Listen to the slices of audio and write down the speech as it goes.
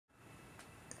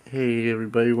Hey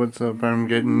everybody, what's up? I'm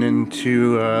getting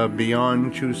into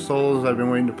Beyond Two Souls. I've been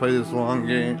waiting to play this long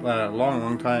game,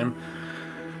 long time.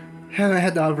 Haven't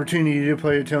had the opportunity to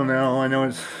play it till now. I know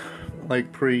it's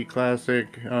like pretty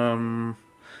classic.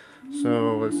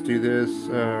 So let's do this.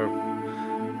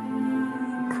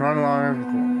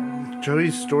 Chronological.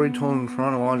 Joey's story told in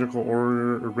chronological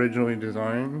order, originally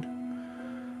designed.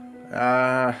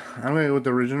 I'm gonna go with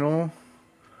the original.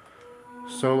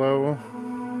 Solo.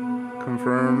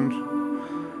 Confirmed.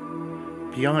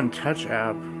 Beyond Touch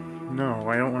app? No,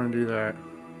 I don't want to do that.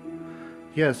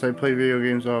 Yes, I play video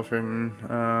games often.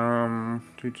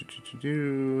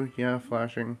 Yeah,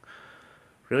 flashing.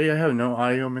 Really, I have no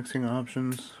audio mixing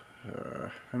options?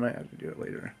 I might have to do it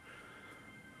later.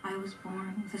 I was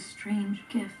born with a strange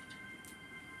gift.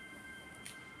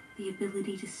 The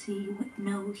ability to see what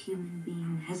no human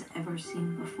being has ever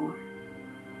seen before.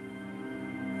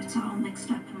 It's all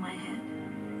mixed up in my head.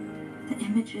 The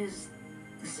images,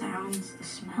 the sounds, the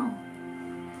smell.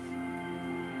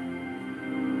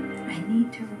 I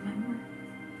need to remember.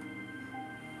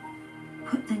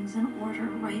 Put things in order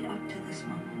right up to this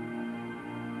moment.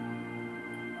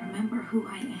 Remember who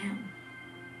I am.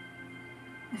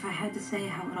 If I had to say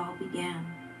how it all began,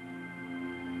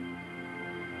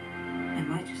 I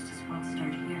might just as well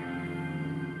start here.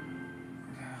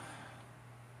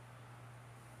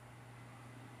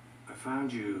 I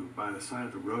found you by the side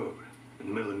of the road, in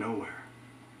the middle of nowhere.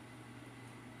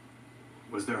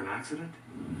 Was there an accident?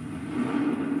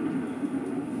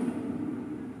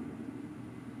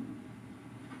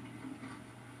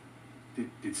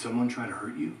 Did someone try to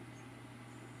hurt you?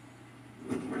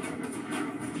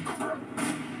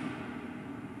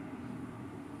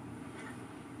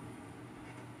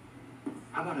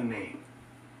 How about a name?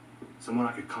 Someone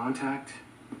I could contact?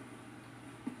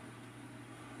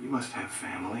 You must have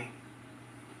family,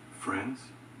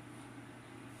 friends,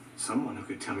 someone who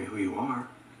could tell me who you are.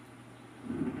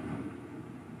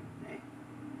 Hey.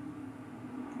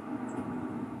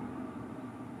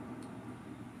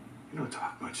 You don't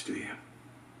talk much, do you?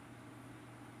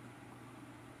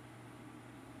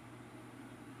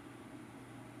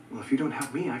 Well, if you don't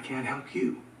help me, I can't help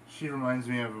you. She reminds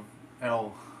me of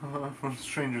Elle from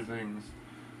Stranger Things.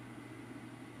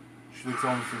 She looks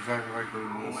almost exactly like her in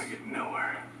this. Oh, I get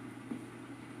nowhere.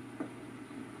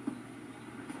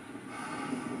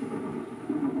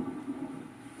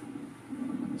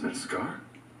 Is that a scar?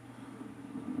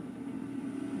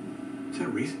 Is that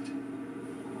recent?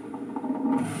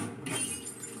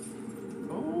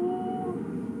 Oh.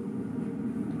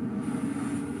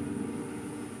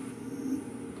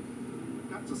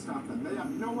 Got to stop them. They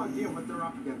have no idea what they're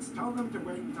up against. Tell them to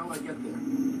wait until I get there.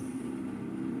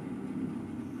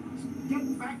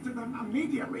 Get back to them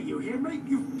immediately, you hear me?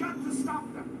 You've got to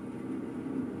stop them.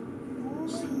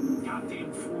 Fools.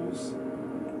 Goddamn fools.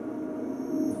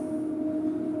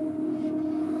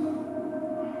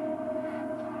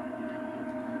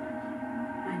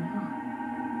 I know.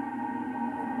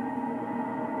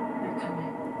 They're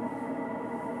coming.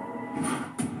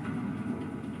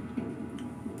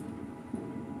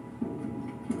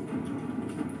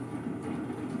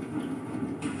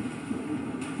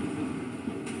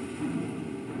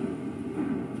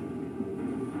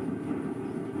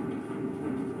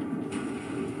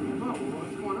 Oh,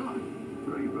 what's going on?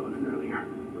 Oh, you wrote it earlier.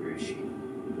 Where is she?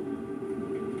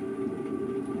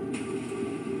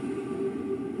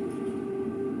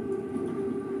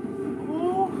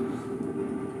 Oh.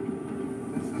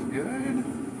 This is good.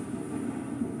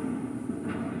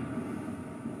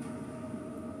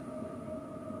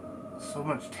 So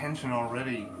much tension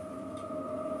already.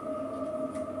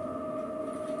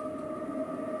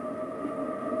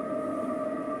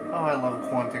 Oh, I love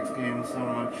Quantix games so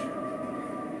much.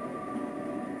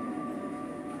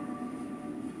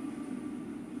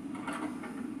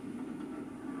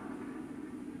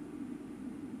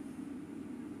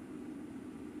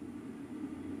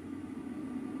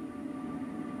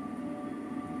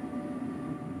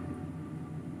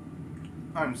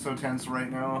 I'm so tense right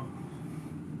now.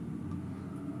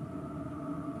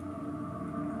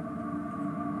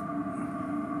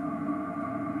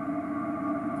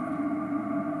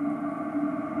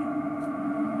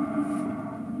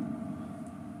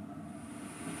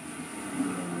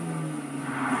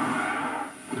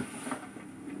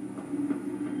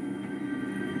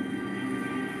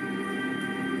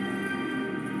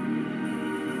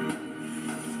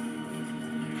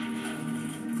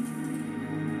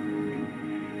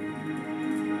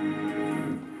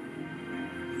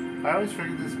 I always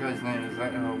forget this guy's name. Is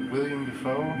that William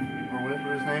Defoe or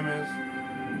whatever his name is?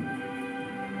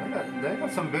 They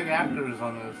got some big actors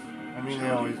on this. I mean, they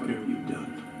always do. What have you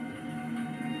done?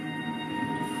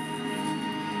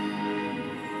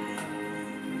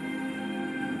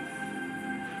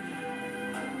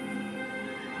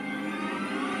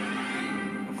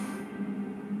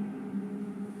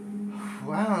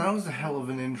 That was a hell of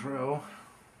an intro.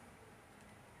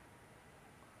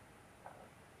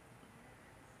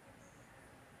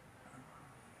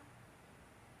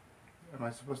 Am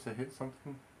I supposed to hit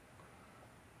something?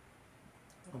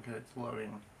 Okay, it's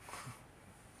loading.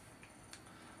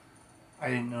 I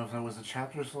didn't know if that was a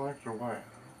chapter select or what.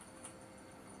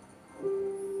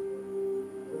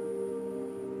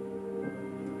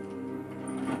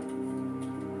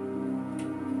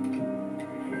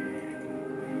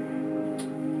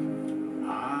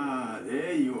 Ah,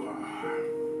 there you are.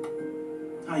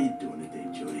 How you doing today,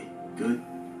 Jody? Good?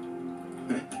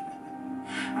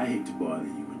 I hate to bother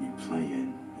you when you're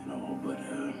playing and all, but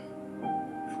I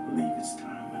believe it's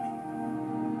time, honey.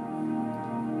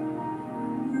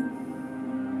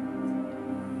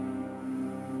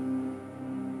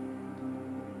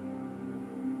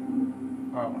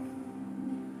 Oh.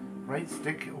 Right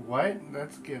stick, what?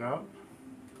 Let's get up.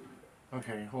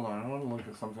 Okay, hold on, I want to look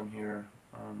at something here.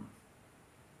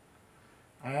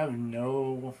 I have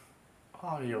no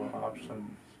audio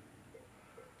options.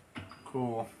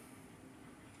 Cool.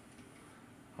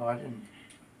 Oh, I didn't.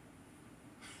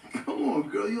 Come on,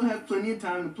 girl, you'll have plenty of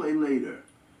time to play later.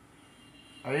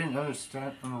 I didn't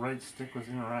understand when the right stick was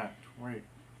interact. Wait.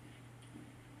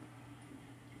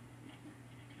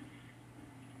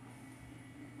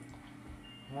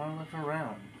 I want to look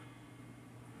around.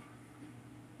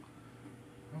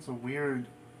 That's a weird...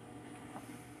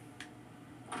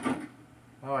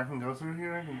 Oh, I can go through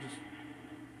here? I can just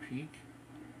peek?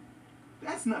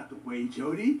 That's not the way,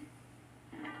 Jody.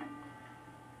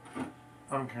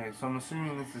 Okay, so I'm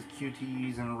assuming this is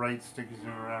QTEs and right stick is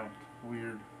interact.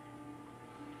 Weird.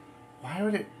 Why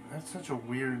would it... That's such a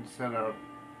weird setup.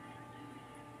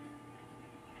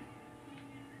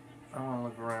 I want to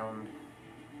look around.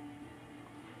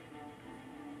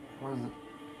 What is it?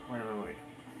 Wait.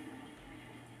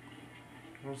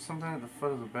 There's something at the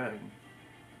foot of the bed.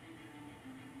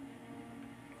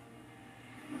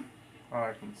 Oh,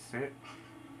 I can sit.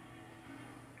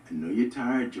 I know you're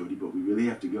tired, Jody, but we really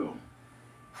have to go.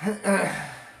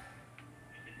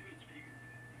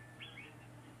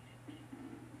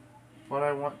 But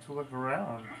I want to look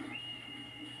around.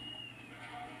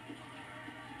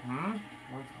 What?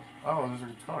 Oh, there's a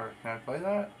guitar. Can I play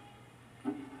that?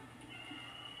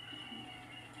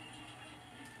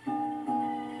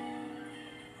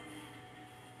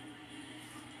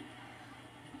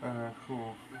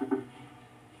 Cool.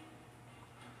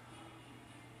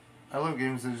 I love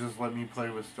games that just let me play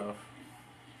with stuff.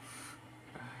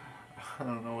 I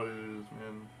don't know what it is,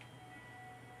 man.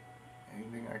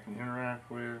 Anything I can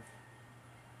interact with.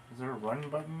 Is there a run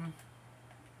button?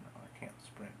 No, I can't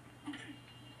sprint.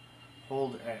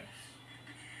 Hold X.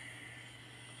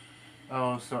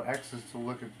 Oh, so X is to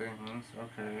look at things.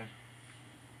 Okay.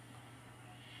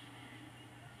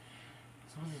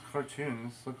 Some of this cartoon,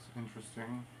 this looks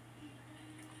interesting.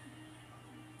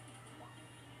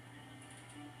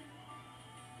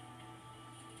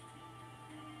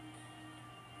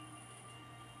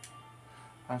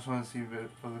 I just want to see a bit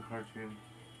of the cartoon.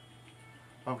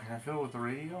 Oh, can I fill it with the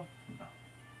radio? No.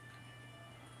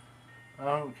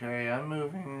 Okay, I'm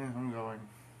moving. I'm going.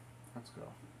 Let's go.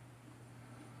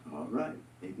 All right.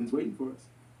 Nathan's waiting for us.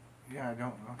 Yeah, I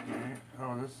don't... Okay.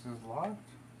 Oh, this is locked?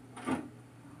 Am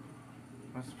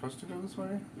I supposed to go this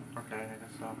way? Okay, I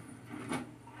guess so.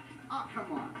 Oh,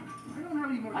 come on. I don't have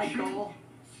any more Hi, Cole.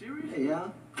 Seriously? Hey,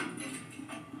 yeah?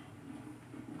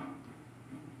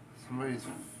 Somebody's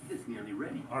It's nearly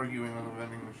ready. arguing with a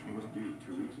vending machine. Was due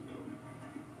 2 weeks ago.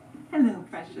 Hello,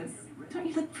 precious. Don't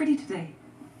you look pretty today?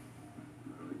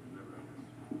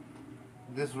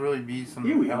 This really be some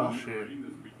Here we hell are. shit.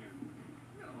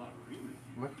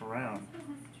 Look around.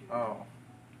 Oh.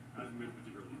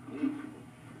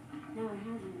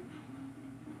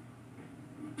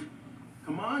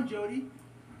 Come on, Jody.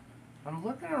 I'm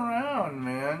looking around,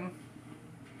 man.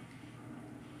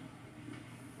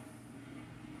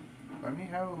 Let me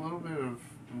have a little bit of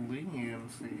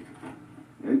leniency.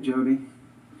 Hey, Jody.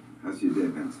 How's your day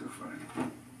been so far?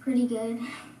 Pretty good.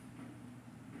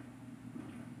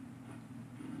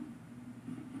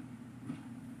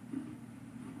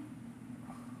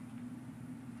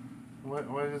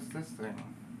 What is this thing?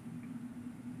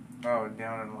 Oh,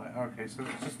 down and light. Okay, so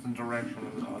it's just the direction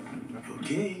of the object.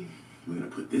 Okay, we're gonna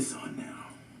put this on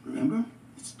now. Remember?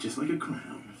 It's just like a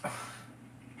crown.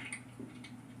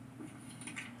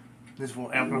 This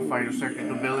will amplify your psychic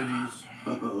abilities.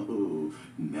 Oh,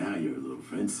 now you're a little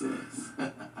princess.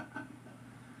 You're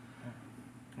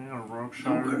gonna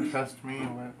Rogueshire test me?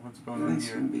 What's going on That's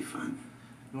here? gonna be fun.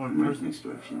 You want I'm right person- next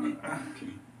door if you need.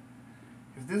 Okay.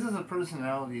 If this is a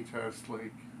personality test,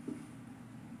 like...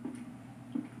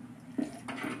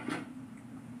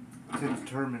 to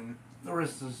determine the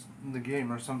rest of the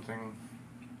game or something.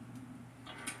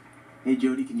 Hey,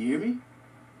 Jody, can you hear me?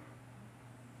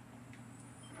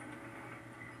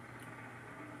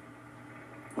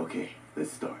 Okay,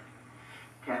 let's start.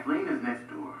 Kathleen is next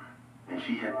door, and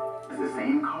she has the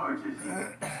same cards as you.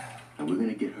 And we're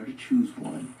gonna get her to choose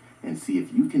one and see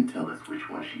if you can tell us which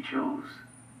one she chose.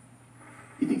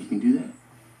 You think you can do that?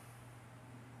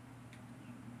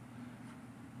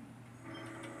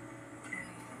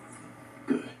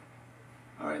 Good.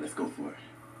 All right, let's go for it.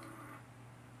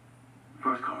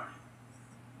 First card.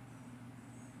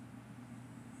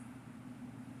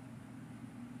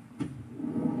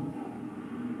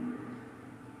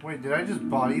 Wait, did I just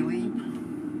body leap?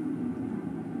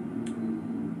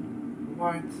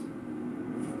 What?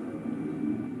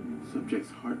 Subject's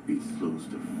heartbeat slows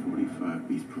to 45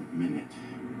 beats per minute.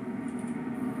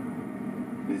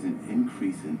 There's an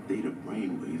increase in theta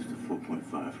brainwaves to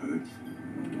 4.5 hertz.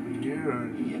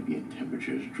 Weird. The ambient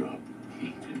temperatures dropped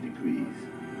 10 degrees.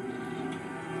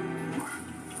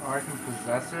 Oh, I can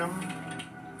possess him?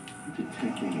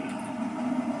 Detecting a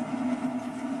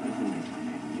resonant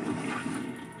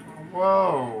magnetic.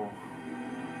 Whoa.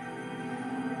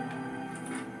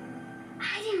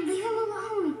 I didn't leave him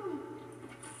alone.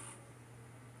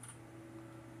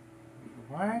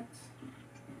 What?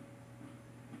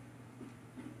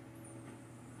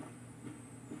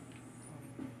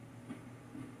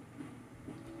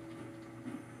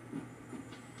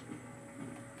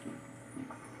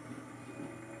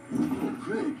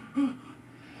 Craig.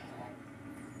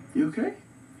 You okay?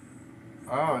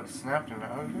 Oh, it snapped him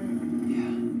out of it?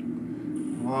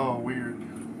 Yeah. Whoa, weird.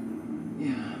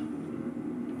 Yeah.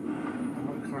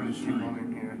 What card is she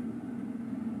holding here?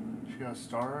 She got a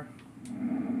star?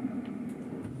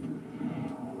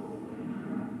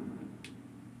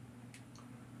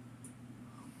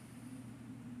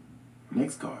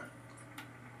 Next card.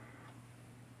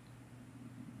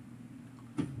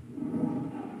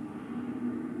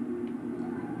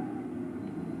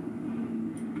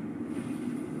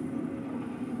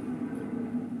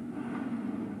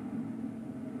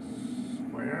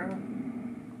 Square?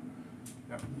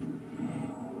 Yep.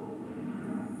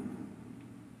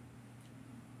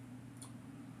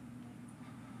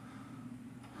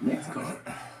 Next card.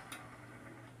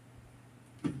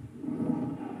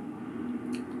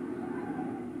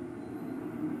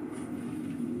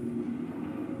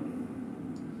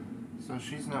 So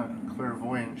she's not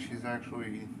clairvoyant, she's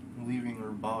actually leaving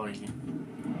her body.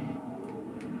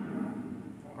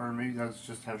 Or maybe that's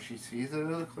just how she sees it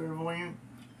as a clairvoyant?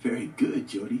 Very good,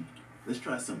 Jody. Let's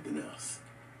try something else.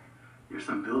 There's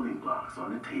some building blocks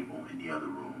on the table in the other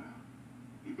room.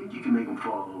 You think you can make them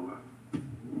fall over?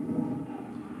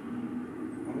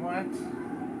 What?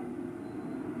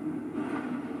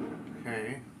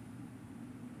 Okay.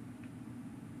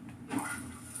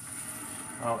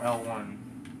 Oh, L1.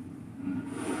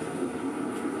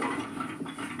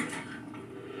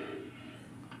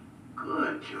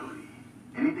 Good, Jody.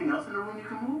 Anything else in the room you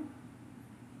can move?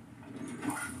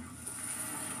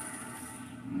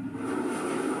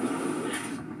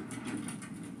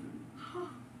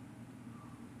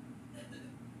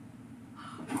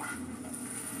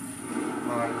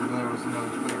 Alright, there was another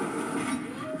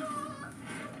clear.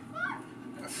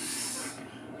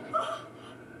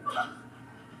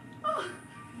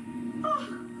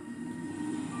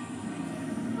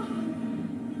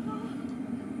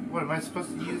 What, am I supposed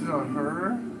to use it on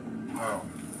her? Oh.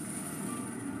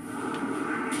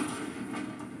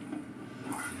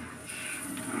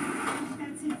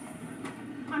 That's it.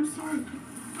 I'm sorry.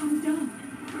 I'm done.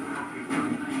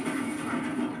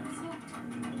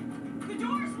 The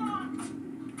door's locked.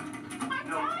 I'm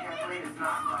No, telling you. Kathleen, it's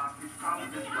not locked. It's probably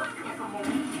just stuck. Give us a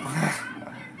moment.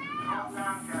 Calm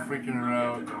down, Kathleen. Freaking her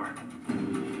out.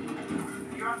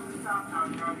 You have to stop now,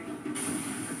 Jody.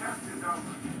 The test is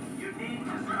over. You need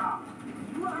to stop.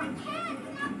 I can't.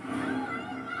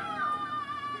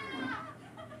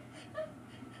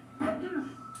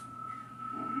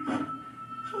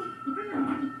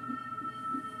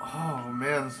 Oh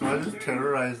man, so I just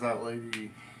terrorized that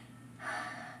lady.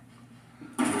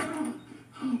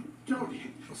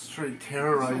 Jody, Straight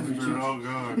terrorized her, oh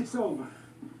god. it's over.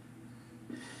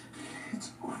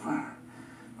 It's over.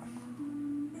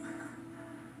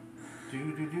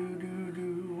 Do do do do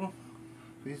do.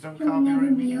 Please don't It'll never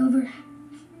copyright be me. over.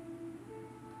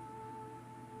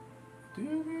 Do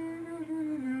do do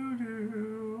do do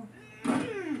do.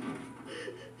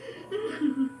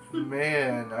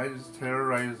 Man, I just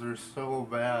terrorized her so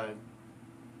bad.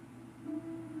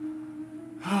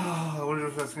 I wonder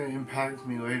if that's gonna impact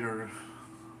me later.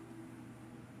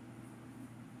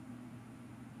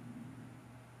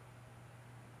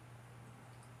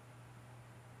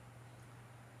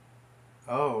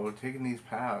 Oh, taking these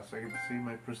paths, I can see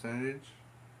my percentage.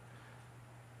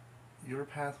 Your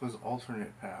path was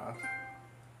alternate path.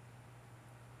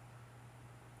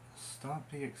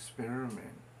 Stop the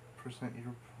experiment. Percent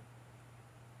your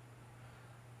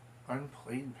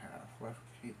unplayed path. Left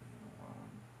Caitlin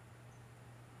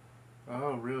alone.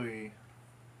 Oh, really?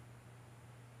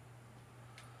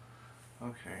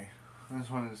 Okay. I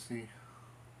just wanted to see.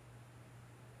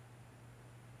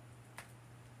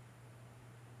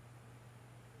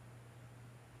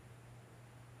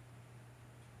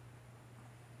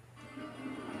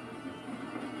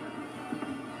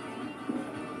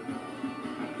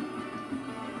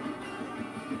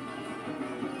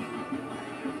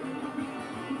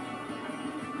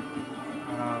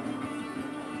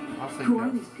 Who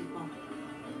are these people?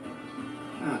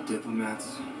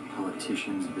 Diplomats,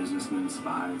 politicians, businessmen,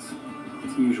 spies.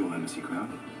 It's the usual embassy crowd.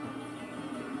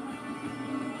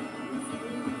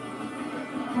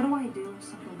 What do I do if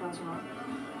something goes wrong?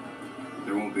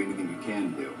 There won't be anything you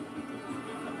can do.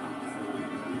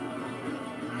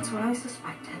 That's what I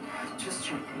suspected. Just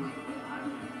checking.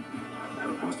 The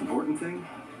most important thing?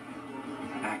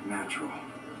 Act natural.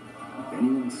 If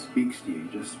anyone speaks to you,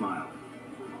 just smile.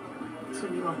 So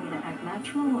you want me to act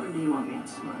natural, or do you want me to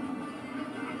smile?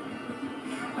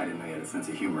 I didn't know you had a sense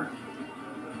of humor.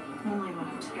 Only when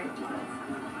I'm scared to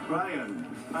death. Brian,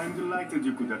 I'm delighted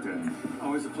you could attend.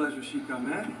 Always a pleasure, Sheik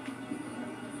Ahmed.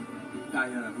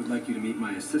 I would like you to meet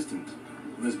my assistant,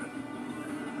 Elizabeth.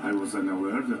 I was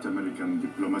unaware that American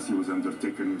diplomacy was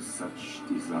undertaken with such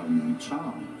disarming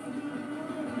charm.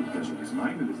 The pleasure is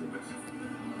mine, Elizabeth.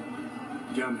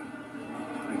 Gentlemen,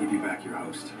 I give you back your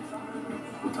host.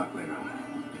 We'll talk later on.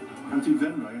 Until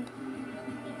then, Ryan.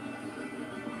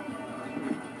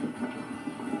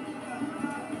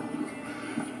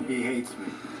 He hates me.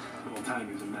 The whole time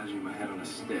he was imagining my head on a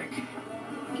stick.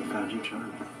 He found you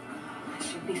charming. I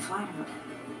should be flattered.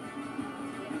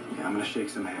 Yeah, I'm gonna shake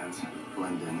some hands,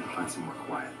 blend in, find some more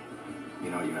quiet. You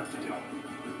know what you have to do.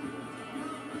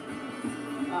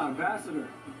 Ambassador,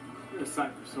 you're a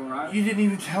sight for sore eyes. You didn't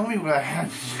even tell me what I had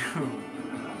to do.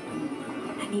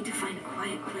 I need to find a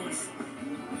quiet place.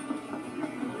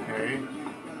 Okay.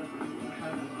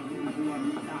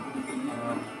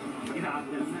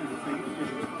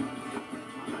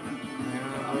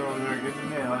 Getting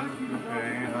down.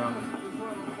 Okay.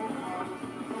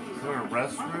 Is there a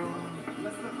restroom?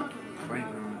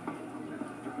 Playroom.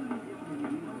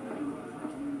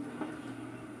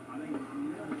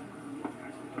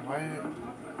 Why?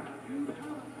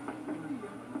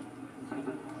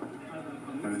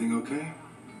 Everything okay?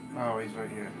 Oh, he's right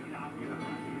here.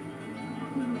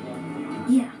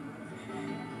 Yeah.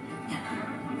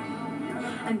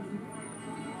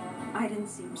 Aiden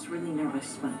seems really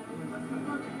nervous, but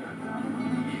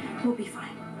we'll be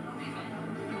fine.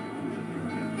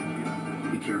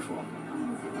 Be careful.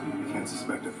 You can't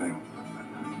suspect a thing.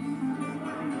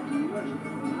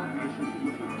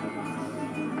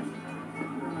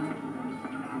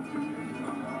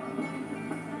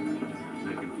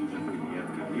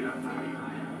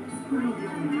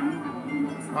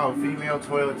 Oh, female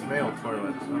toilets, male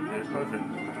toilets. Okay, perfect.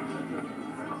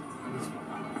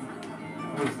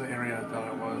 This was the area I thought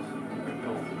it was. Okay,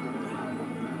 cool.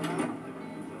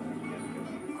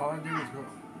 All I do is go.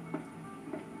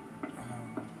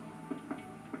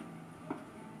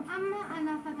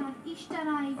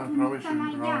 I probably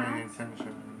shouldn't draw any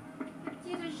attention.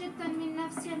 كثير جدا من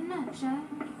نفس النهجة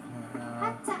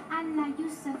حتى أن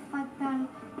يوسف فضل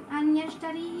أن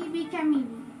يشتريه بكامله.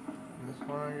 This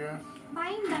one, I guess.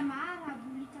 وعندما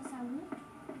عرضوا للتسوق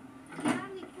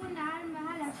يعرفون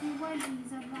المهلة في وجه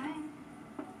زرعين.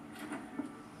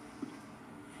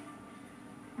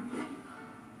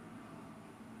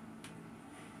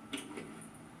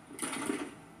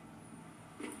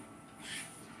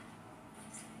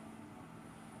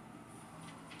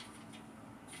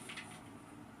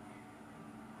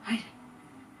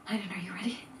 Aiden, are you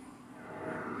ready?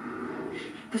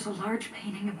 There's a large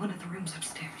painting in one of the rooms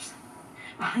upstairs.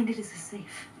 Behind it is a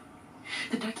safe.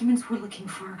 The documents we're looking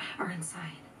for are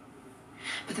inside.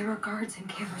 But there are guards and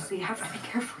cameras, so you have to be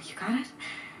careful. You got it?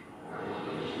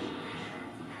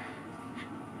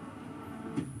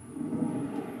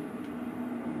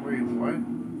 Wait, what?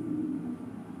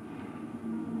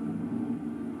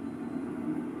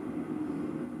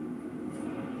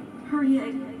 Hurry,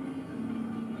 Aiden.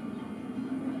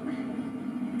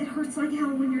 It hurts like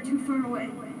hell when you're too far away.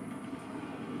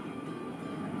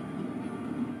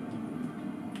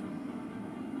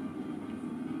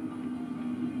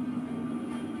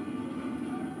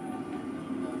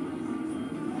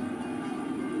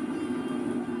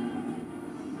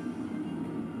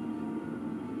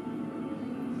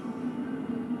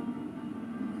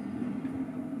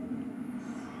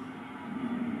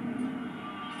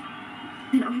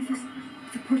 office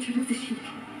with a portrait of the Sheik.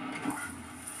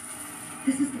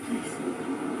 This is the place.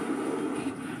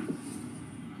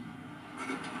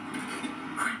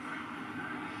 Crap.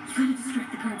 You gotta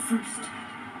distract the guard first.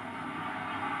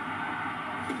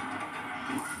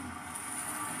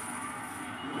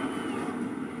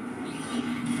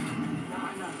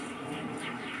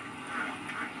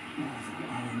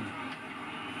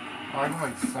 Oh, I can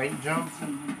like side jump.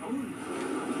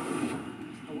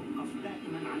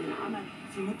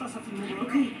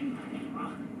 Okay.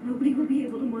 Nobody will be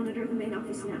able to monitor the main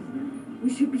office now.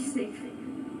 We should be safe.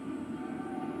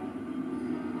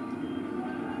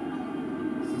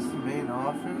 Is this the main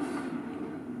office?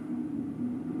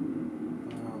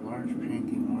 Large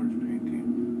painting, large painting.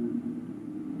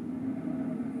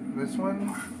 This one?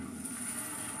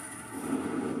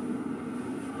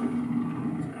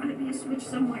 There's gotta be a switch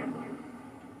somewhere.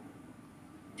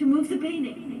 To move the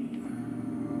painting.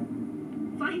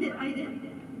 Find it, Aiden.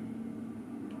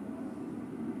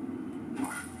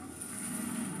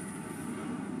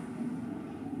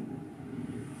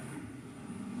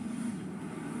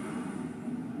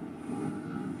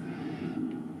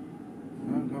 I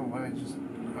don't know why I just...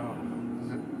 Oh,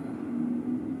 is it...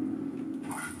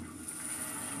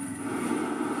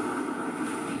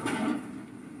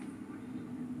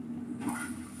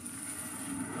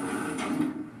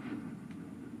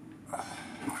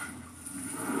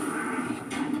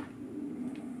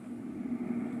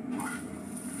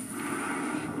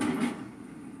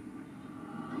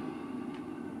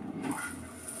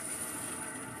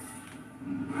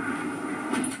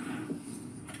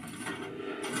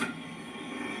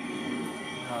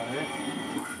 Got it.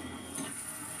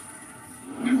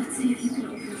 Now let's see if you can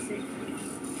open the safe.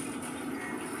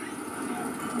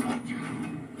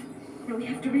 Now we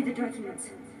have to read the documents.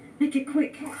 Make it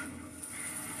quick.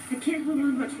 I can't hold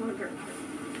on much longer.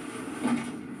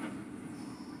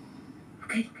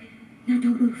 Okay, now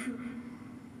don't move.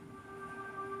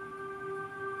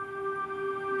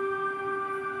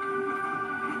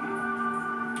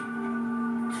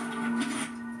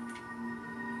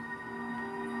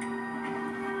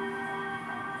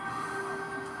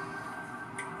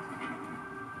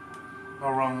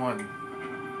 Oh, wrong one.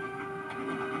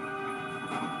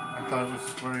 I thought it was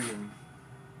Squirting.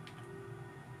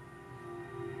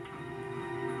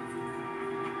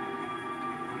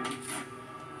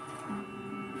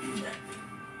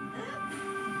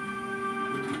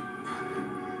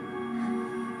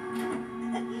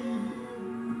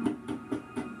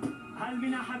 هل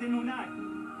من أحد هناك؟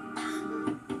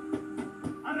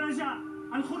 الرجاء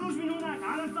الخروج من هناك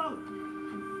على الفور.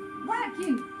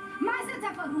 ولكن ماذا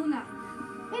تفعل هنا؟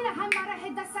 إنها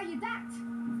مراحل السيدات.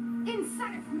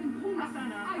 انصرف من هنا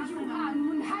أيها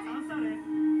المنحرف. انصرف.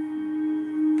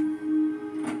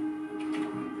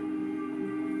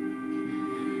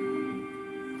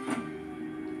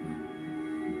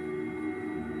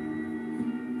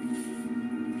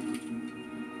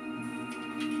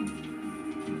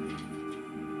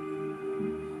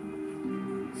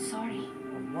 Sorry,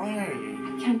 Why?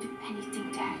 I can't do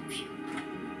anything to help you.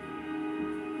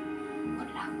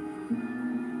 Good luck.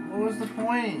 What was the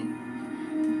point?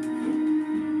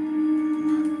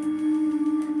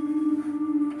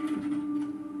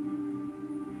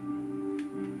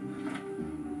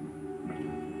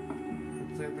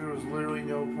 It's like there was literally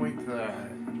no point to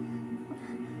that.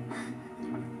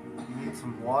 You need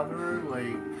some water?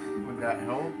 Like, would that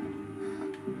help?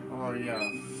 Oh, yeah.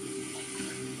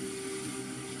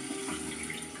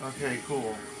 Okay,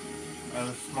 cool. I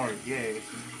was smart, yay.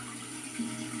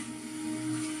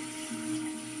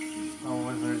 Oh,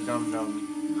 was it dum-dum?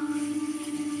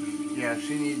 Yeah,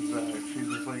 she needs that. She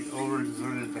just like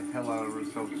overexerted the hell out of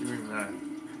herself doing that.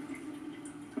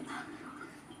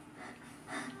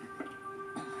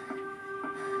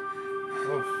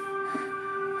 Oof.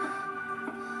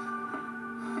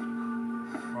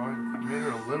 Well, it made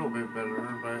her a little bit better,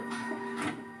 but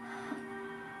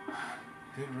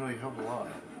didn't really help a lot.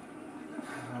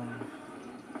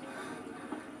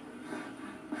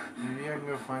 Maybe I can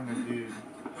go find the dude.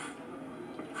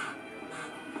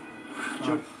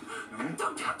 Oh.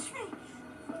 Don't touch me!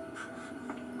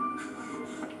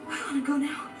 I wanna go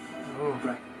now. Oh.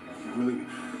 Right. We're leaving.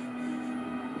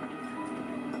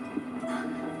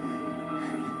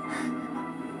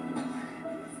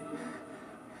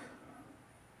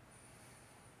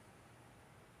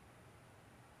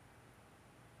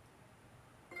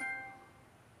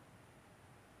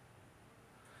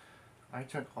 I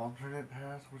took alternate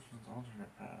path? Which one's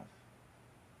alternate path?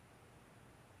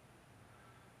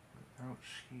 Without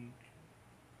Sheik.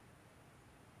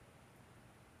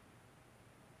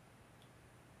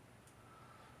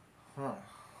 Huh.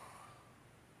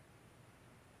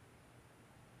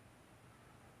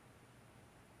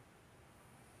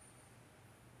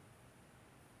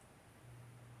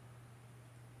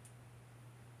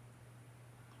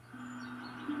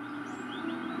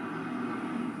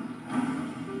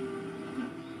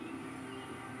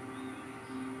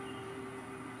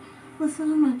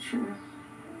 Listen, I'm not sure.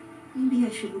 Maybe I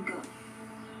shouldn't go.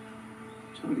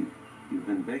 Jody, you've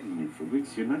been begging me for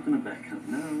weeks. You're not going to back out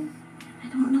now. I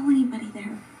don't know anybody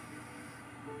there.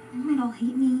 They might all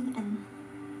hate me, and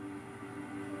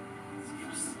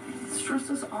stress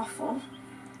is awful.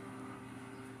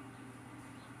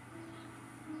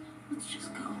 Let's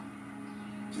just go.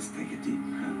 Just take a deep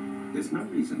breath. There's no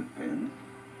reason to panic.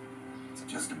 It's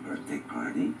just a birthday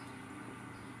party.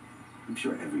 I'm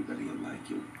sure everybody will like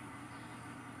you.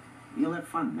 You'll have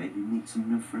fun. Maybe meet some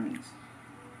new friends.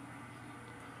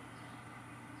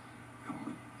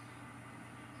 Come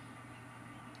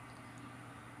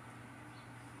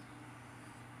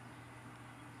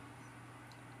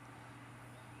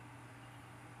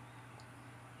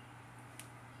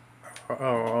on.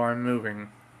 Oh, I'm moving.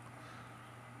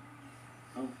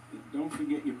 Oh, don't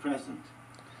forget your present.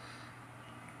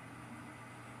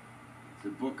 It's a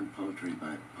book of poetry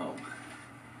by Poe.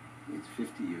 It's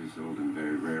 50 years old and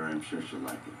very rare. I'm sure she'll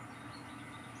like it.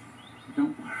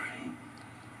 Don't worry.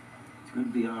 It's going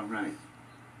to be all right.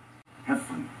 Have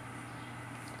fun.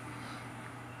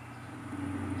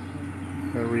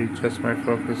 I readjust my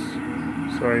focus.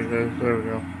 Sorry guys, there we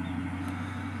go.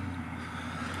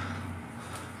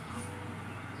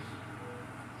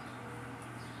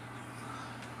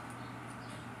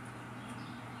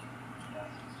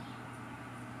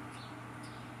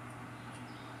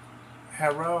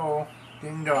 Hello,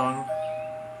 ding dong.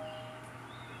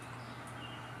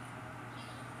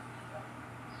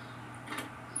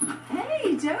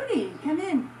 Hey, Jody, come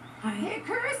in. Hi. Hey,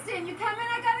 Kirsten, you come in?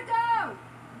 I gotta go.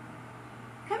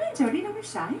 Come in, Jody. Don't be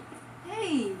shy.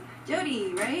 Hey,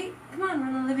 Jody, right? Come on, we're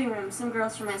in the living room. Some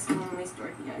girls from my school and my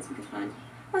store you guys. We could find.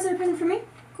 Oh, is that a present for me?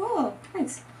 Cool.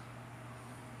 Thanks.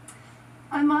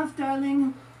 I'm off,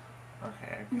 darling.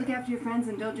 Okay. Look after your friends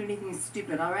and don't do anything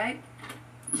stupid, all right?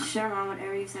 Sure, Mom,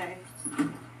 whatever you say.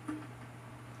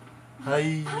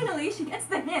 Hi. Finally, she gets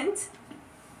the hint.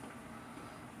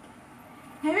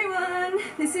 Hey, everyone.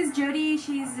 This is Jody.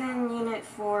 She's in Unit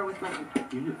 4 with my mom.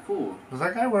 Unit 4. Was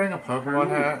that guy wearing a Pokemon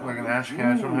hat? Like an Ash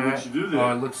Ketchum hat? What'd you do there?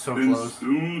 Oh, it looks so Been close.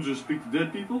 spoons or speak to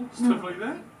dead people? Stuff like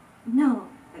that? No.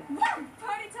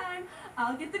 Party time.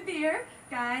 I'll get the beer.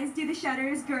 Guys, do the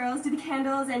shutters. Girls, do the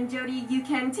candles. And Jody, you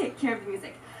can take care of the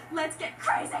music. Let's get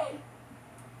crazy.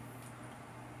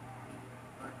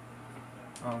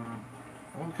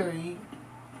 Okay.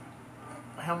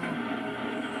 How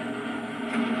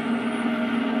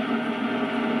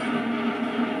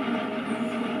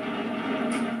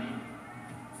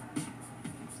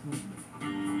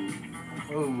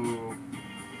Oh.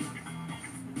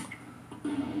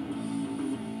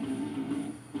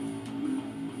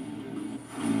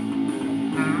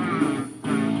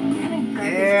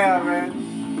 Yeah, man.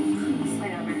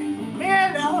 Slide over.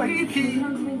 Man, how you keep...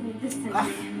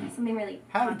 Something really.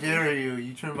 How dare you?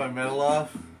 You turned my metal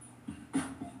off? I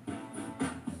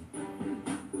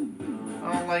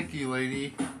don't like you,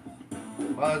 lady.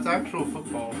 Well, it's actual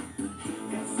football.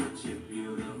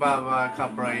 Bye-bye,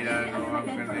 copyright. I know I'm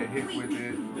gonna hit with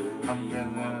it.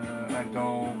 I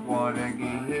don't wanna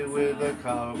get hit with a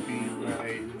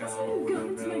copyright.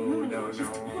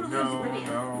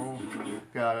 No.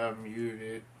 Gotta mute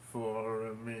it for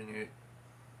a minute.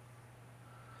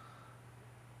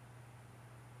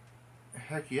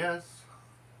 Heck yes.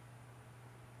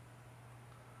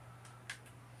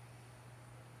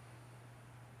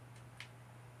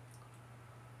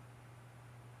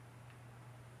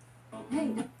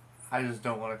 Hey, I just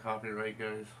don't want to copyright,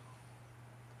 guys.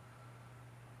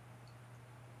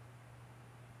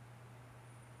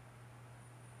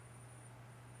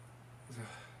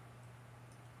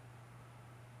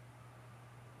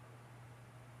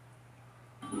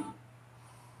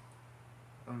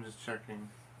 I'm just checking.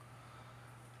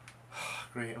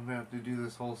 Great, I'm gonna have to do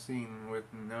this whole scene with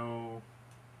no...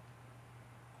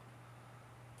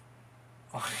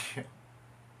 Oh yeah.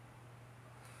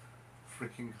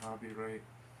 Freaking copyright.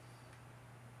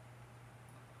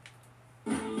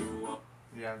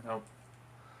 Yeah, nope.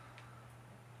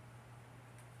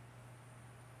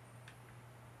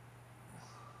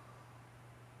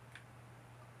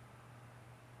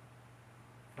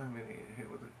 I'm gonna get hit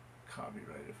with a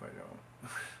copyright if I don't.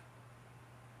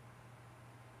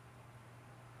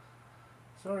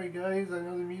 Sorry guys, I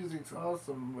know the music's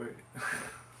awesome, but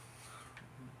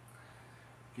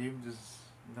game does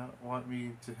not want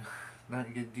me to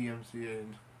not get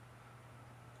DMCA'd.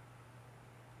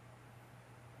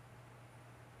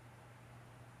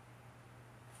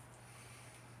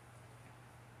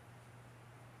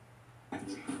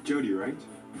 Jody, right?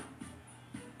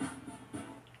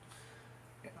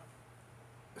 Yeah.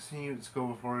 Seen you at school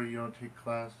before, you don't take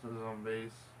classes on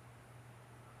bass.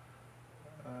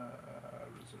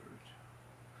 Reserved.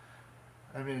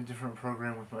 I'm in a different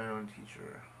program with my own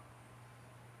teacher.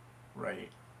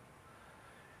 Right.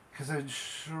 Because I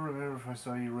sure remember if I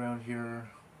saw you around here,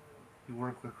 you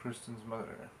work with Kristen's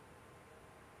mother.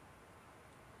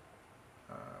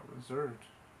 Reserved.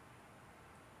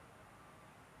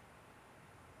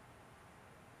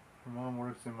 Her mom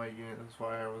works in my unit, that's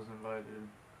why I was invited.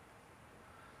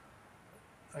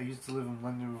 I used to live in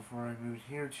London before I moved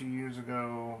here 2 years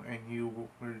ago, and you,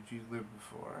 where did you live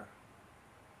before?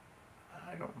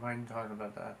 I don't mind talking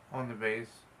about that. On the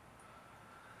base.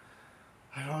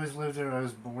 I'd always lived there, I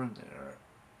was born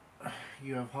there.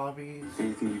 You have hobbies?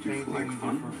 Anything you do for, like,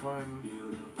 fun? For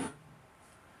fun?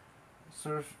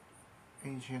 Surf,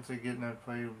 any chance I get, and I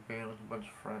play a band with a bunch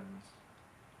of friends.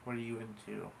 What are you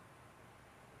into?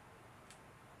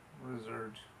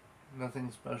 Reserved.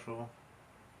 Nothing special.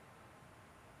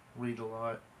 Read a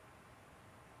lot.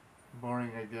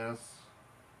 Boring, I guess.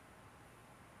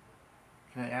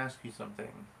 Can I ask you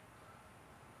something?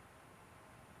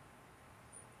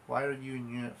 Why are you in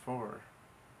Unit 4?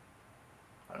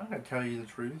 I'm not going to tell you the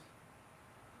truth.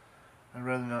 I'd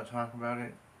rather not talk about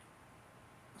it.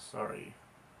 Sorry.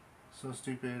 So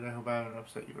stupid, I hope I haven't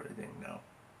upset you or anything. No.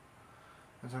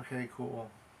 It's okay,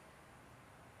 cool.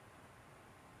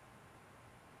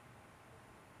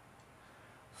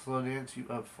 Slow dance you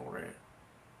up for it.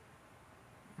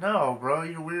 No, bro,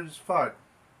 you're weird as fuck.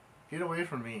 Get away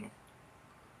from me.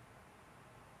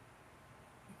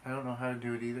 I don't know how to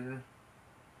do it either.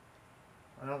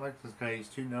 I don't like this guy, he's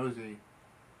too nosy.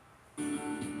 Yeah,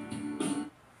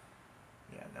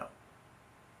 no.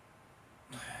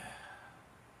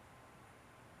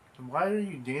 Why are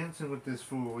you dancing with this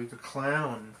fool? He's a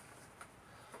clown.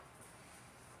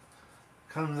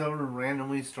 Comes over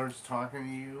randomly, starts talking to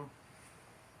you.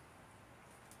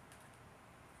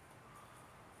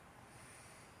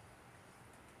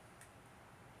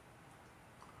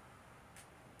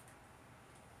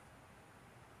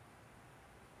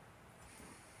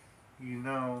 You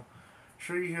know,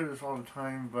 sure you hear this all the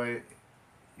time, but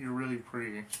you're really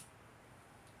pretty.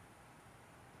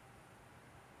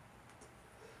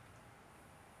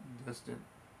 Distant.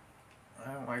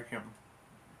 I don't like him.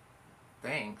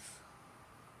 Thanks.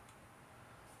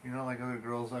 You're not like other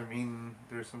girls, I mean,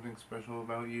 there's something special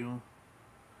about you.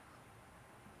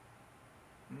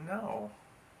 No.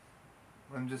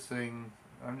 I'm just staying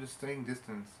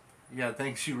distance. Yeah,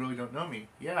 thanks, you really don't know me.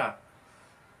 Yeah.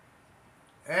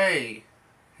 Hey.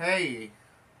 Hey.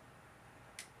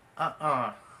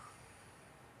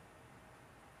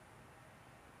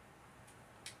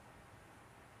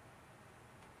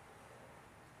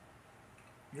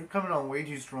 You're coming on way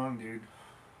too strong, dude.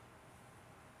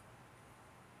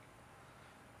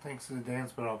 Thanks to the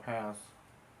dance, but I'll pass.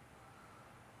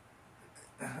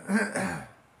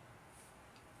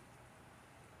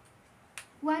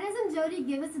 Why doesn't Jody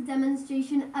give us a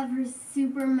demonstration of her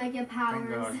super mega powers?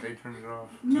 Thank God, they turned it off.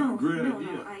 No, Great no,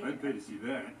 idea. no, I'd pay to see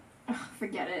that. Ugh,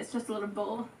 forget it. It's just a little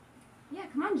bowl. Yeah,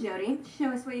 come on, Jody. Show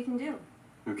us what you can do.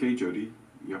 Okay, Jody,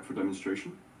 you up for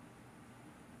demonstration?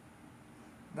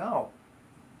 No.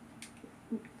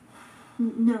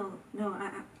 No,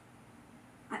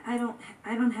 I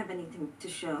don't have anything to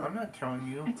show. I'm not telling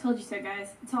you. I told you so,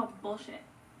 guys. It's all bullshit.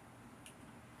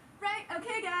 Right,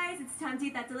 okay, guys. It's time to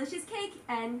eat that delicious cake,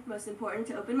 and most important,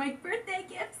 to open my birthday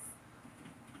gifts.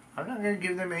 I'm not going to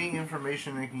give them any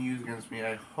information they can use against me.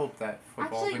 I hope that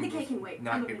football Actually, thing the cake can wait.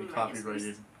 not I'm get me opening my gifts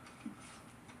copyrighted. first.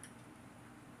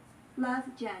 Love,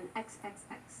 Jen,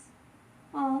 XXX.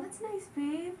 Oh, that's nice,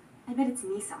 babe. I bet it's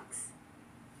knee socks.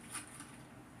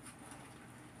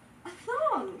 A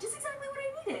thong! Just exactly what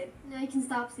I needed. Now you can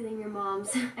stop stealing your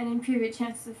mom's. And improve your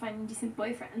chances of finding a decent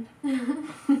boyfriend.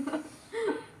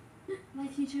 My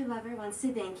future lover wants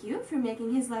to thank you for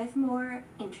making his life more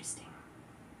interesting.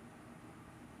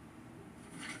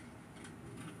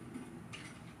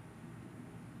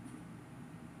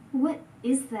 What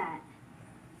is that?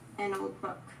 An old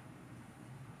book.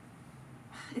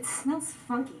 It smells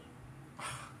funky.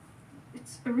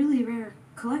 It's a really rare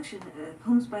collection.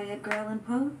 Poems by Edgar Allan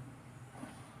Poe.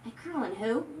 Edgar Allan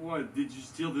who? What, did you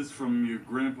steal this from your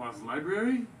grandpa's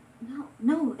library?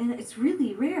 No, and it's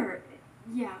really rare.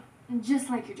 Yeah, and just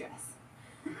like your dress.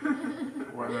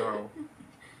 Wow.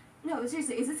 No,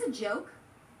 seriously, is this a joke?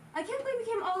 I can't believe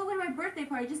you came all the way to my birthday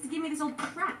party just to give me this old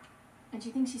crap. And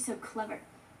she thinks she's so clever.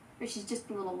 Or she's just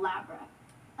a little lab rat.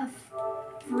 A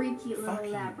freaky little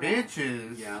Fucking lab rat.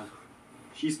 bitches. Yeah.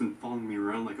 She's been following me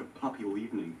around like a puppy all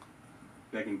evening,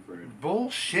 begging for it.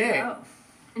 Bullshit. Oh,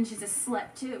 and she's a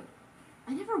slut, too.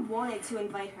 I never wanted to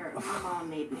invite her. My mom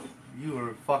made me. You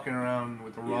were fucking around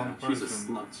with the wrong Yeah, she's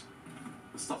person. a slut.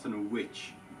 starting a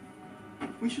witch.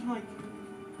 We should, like,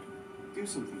 do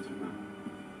something to her.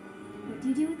 What do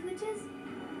you do with witches?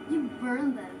 You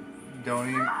burn them. Don't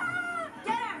even.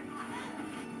 Get her!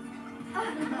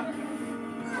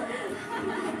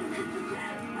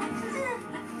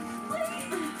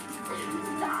 Please!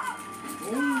 Stop!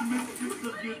 Oh, mistress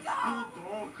of yet still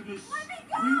darkness,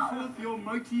 bring forth your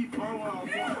mighty power.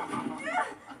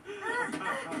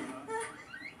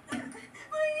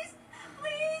 Please!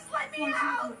 Please let me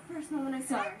out! First moment I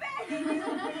saw her.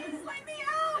 Please let me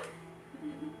out!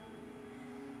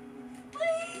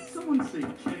 Please! Someone say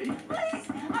cake. Please!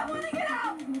 I want to get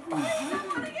out! Please! I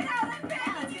want to get out! I'm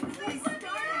begging you! Please let me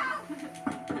out!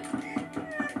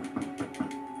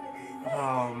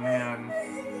 Oh man.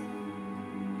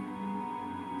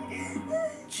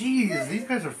 Jeez, these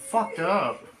guys are fucked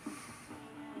up.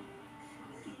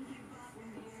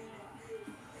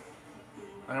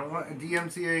 I don't want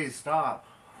DMCA. Stop.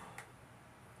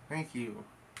 Thank you.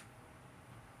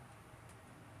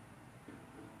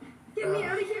 Get me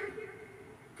out of here!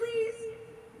 Please!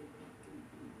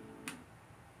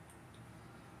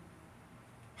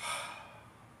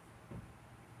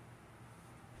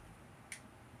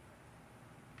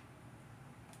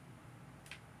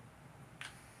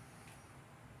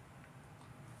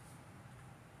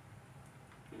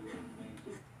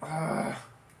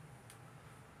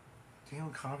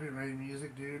 Damn copyrighted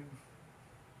music, dude.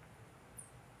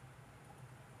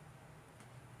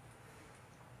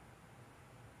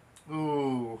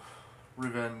 Ooh,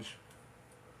 revenge.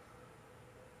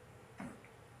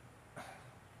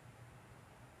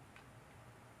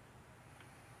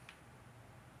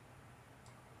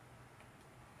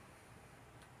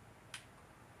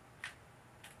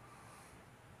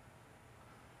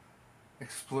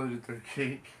 Exploded their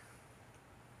cake.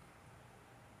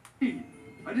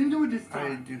 I didn't do it this I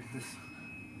time. didn't do this.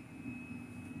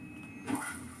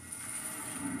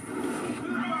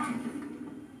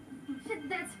 Shit,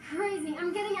 that's crazy.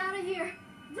 I'm getting out of here.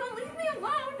 Don't leave me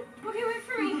alone! Okay, wait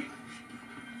for me.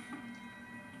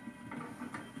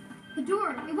 The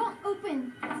door, it won't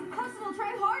open. It's impossible.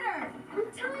 Try harder.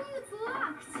 I'm telling you, it's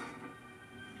locked.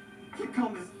 Keep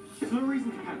calm. There's no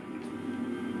reason to panic.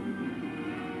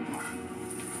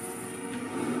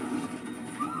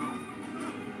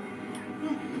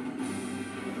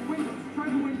 Windows. Try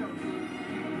the windows.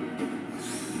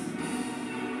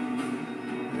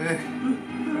 Eh.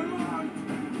 They're locked.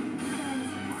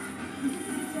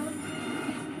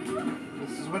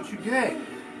 This is what you get.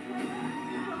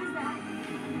 What was that?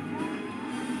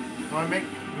 Want to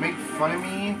make fun of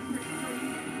me?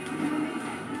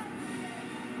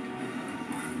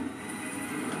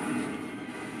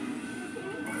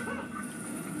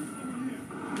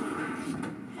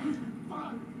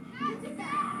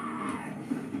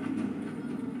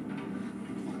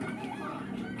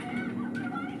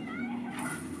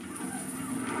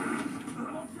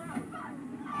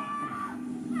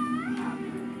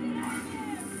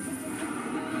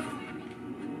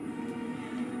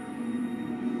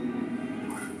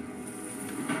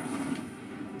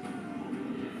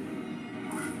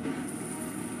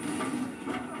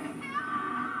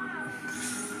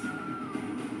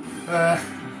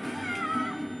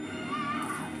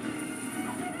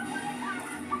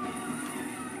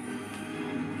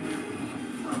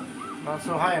 Not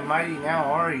so high and mighty now,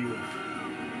 are you?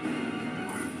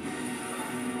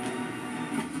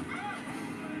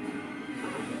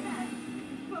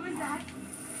 What was that?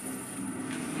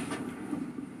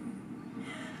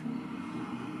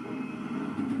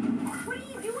 What are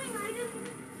you doing, Iden?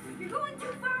 You're going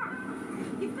too far.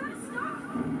 You've got to stop.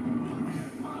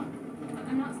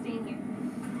 I'm not staying here.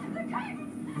 The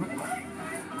curtains!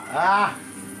 Ah!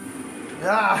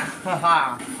 Ah!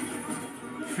 Haha!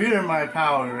 Fear my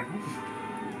power.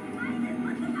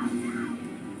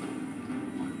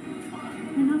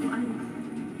 Enough, Ida.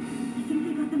 I think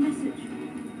they got the message.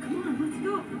 Come on, let's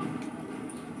go.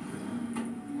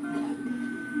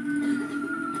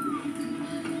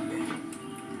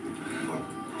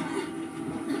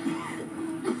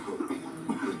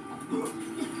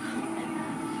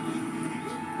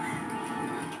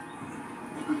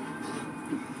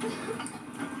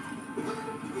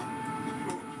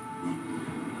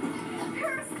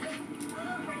 Curse!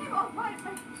 Are you all right?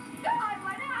 God,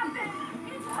 what happened?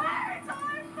 It's her! It's all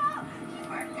her fault! She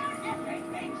worked out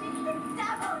everything! She's the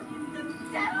devil! She's the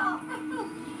devil!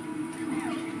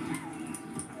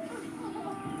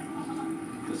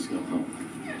 Let's go home.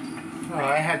 Oh,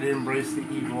 I had to embrace the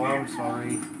evil. I'm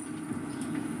sorry.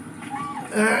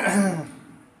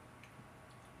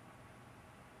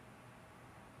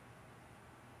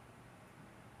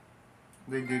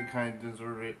 They did kind of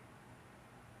deserve it.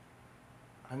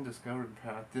 Undiscovered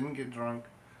path. Didn't get drunk.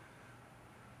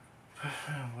 Push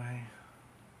away.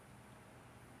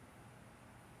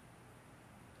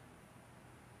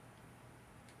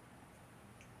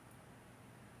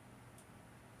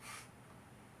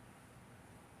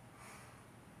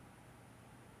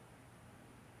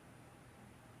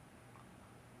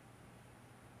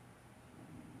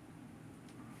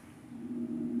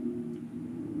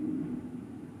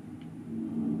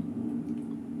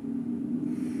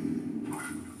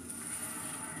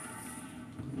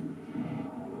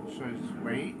 Should I just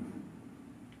wait?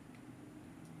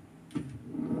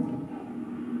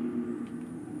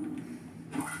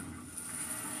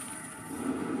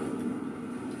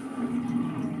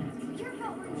 Your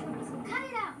fault, we're in trouble. Cut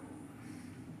it out.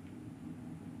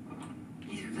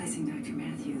 He's replacing Dr.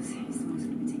 Matthews. He's the one who's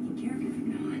going to be taking care of you from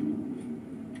now on.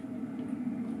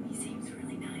 He seems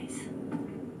really nice.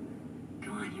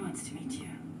 Go on, he wants to meet you.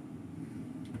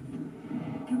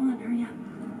 Go on, hurry up.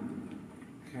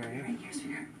 Okay. Right here,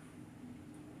 sweetheart.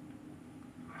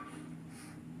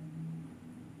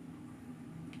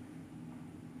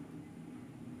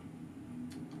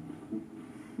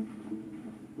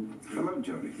 Hello,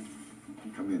 Jody.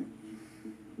 Come in.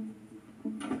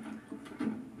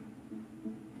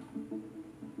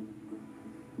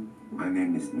 My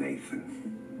name is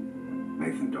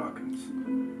Nathan Dawkins.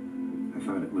 I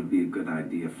thought it would be a good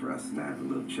idea for us to have a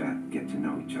little chat, get to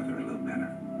know each other a little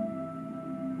better.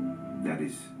 That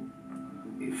is,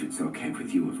 if it's okay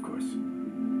with you, of course.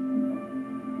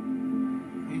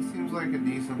 He seems like a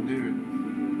decent dude.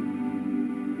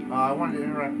 I wanted to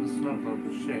interact with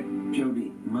Snowflake. Shit.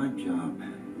 Jody, my job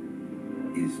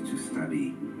is to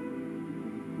study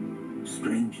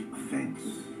strange events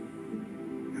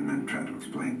and then try to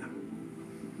explain them.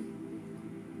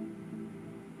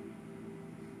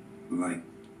 Like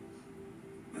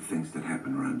the things that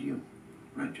happen around you,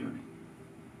 right, Jody?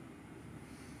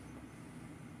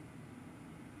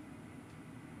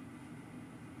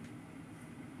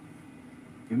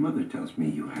 Your mother tells me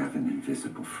you have an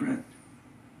invisible friend.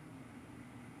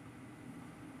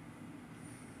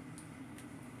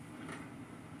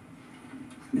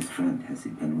 This friend, has he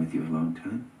been with you a long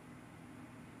time?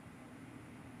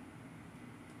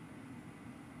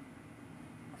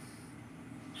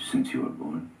 Since you were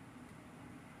born?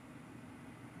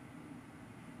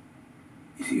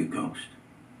 Is he a ghost?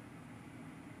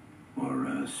 Or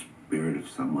a spirit of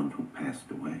someone who passed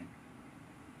away?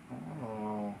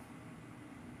 Oh.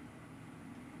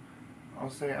 I'll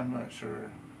say I'm not sure.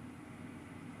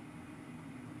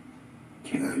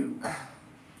 Can you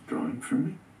draw him for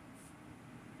me?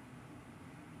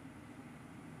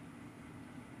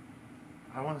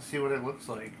 I want to see what it looks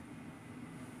like.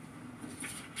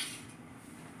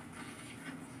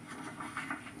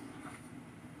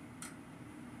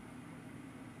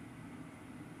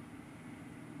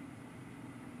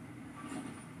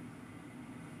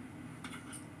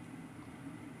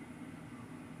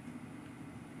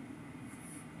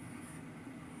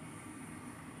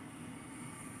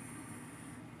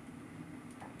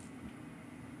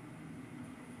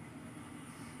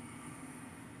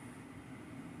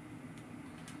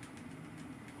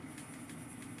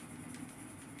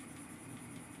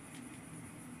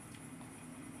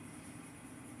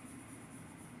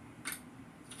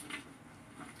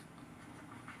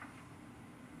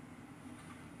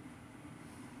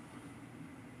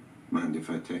 Mind if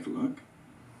I take a look?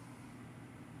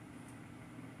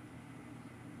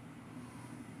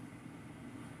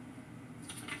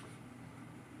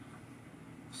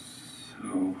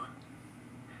 So,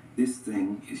 this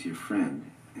thing is your friend,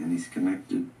 and he's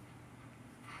connected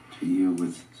to you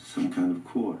with some kind of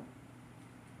cord.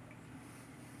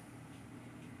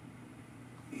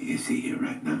 Is he here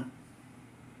right now?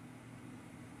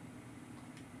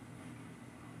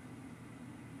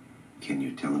 Can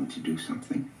you tell him to do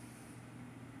something?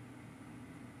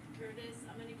 Curtis,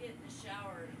 I'm gonna get in the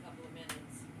shower in a couple of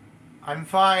minutes. I'm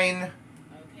fine.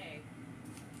 Okay.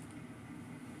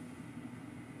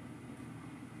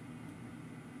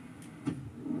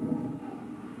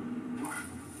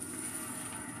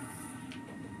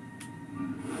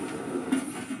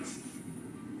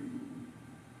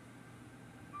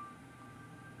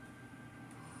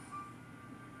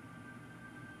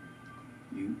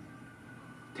 You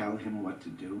tell him what to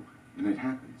do, and it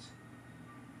happens.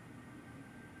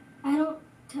 I don't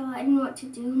tell Aiden what to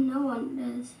do. No one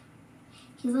does.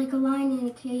 He's like a lion in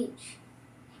a cage.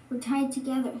 We're tied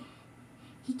together.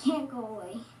 He can't go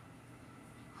away.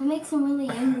 That makes him really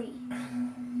angry.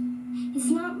 It's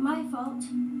not my fault.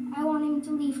 I want him to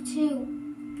leave too.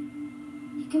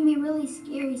 It can be really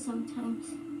scary sometimes.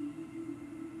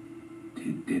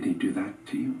 Did he do that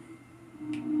to you?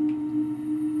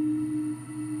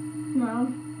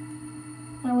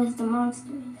 as the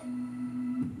monsters.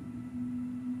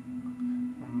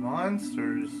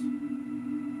 Monsters?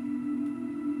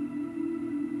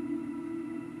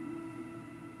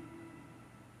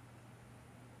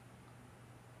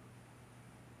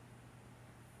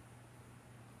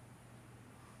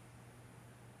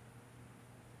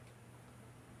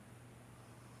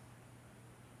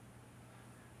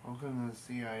 Welcome to the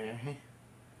CIA.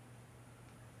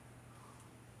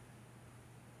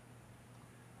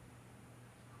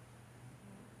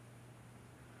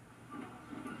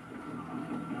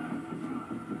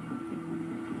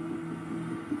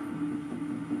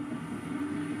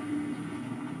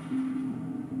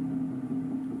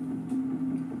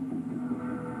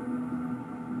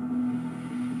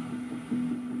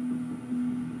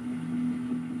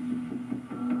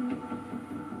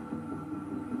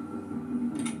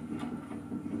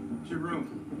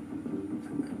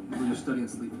 Study and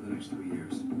sleep for the next 3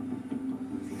 years.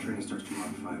 Training starts tomorrow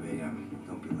at 5 a.m.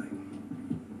 Don't be late.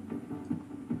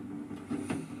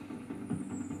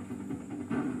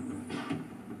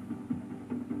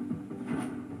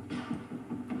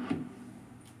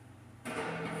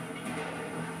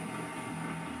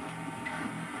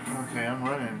 Okay, I'm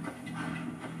running.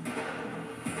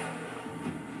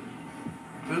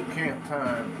 Boot camp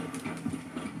time.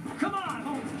 Come on,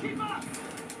 Holmes, keep up!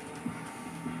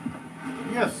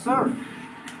 Yes, sir.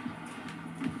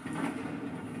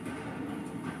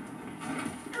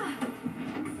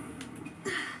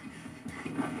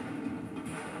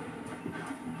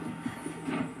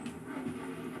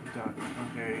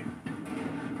 Okay.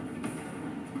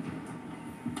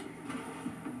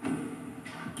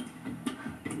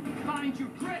 Find your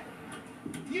grip!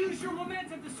 Use your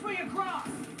momentum to swing across!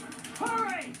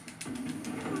 Hurry!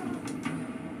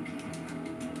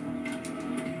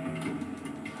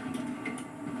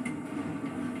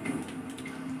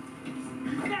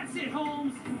 That's it,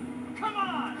 Holmes! Come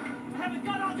on! I haven't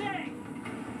got all day!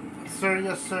 Sir,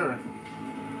 yes, sir.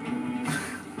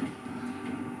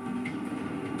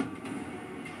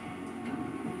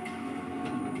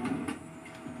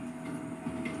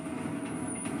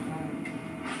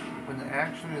 When the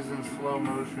action is in slow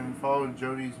motion, follow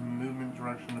Jody's movement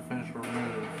direction to finish her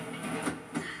move.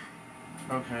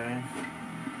 Okay.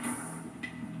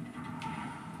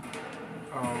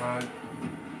 Oh,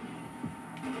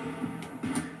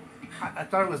 I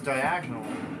thought it was diagonal.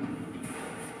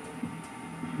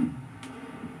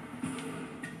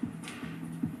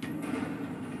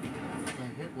 Okay,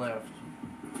 hit left.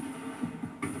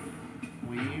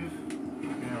 Weave.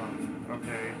 Down.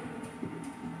 Okay.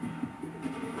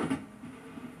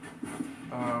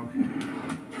 Okay.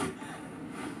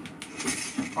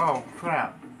 Oh,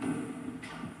 crap.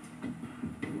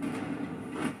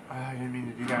 I didn't mean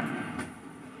to do that.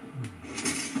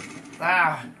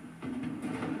 Ah!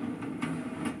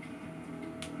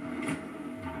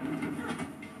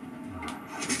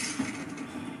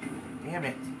 Damn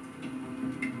it.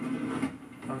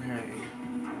 Okay.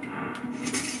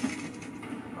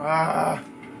 Ah!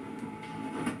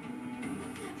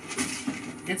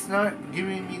 It's not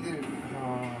giving me the...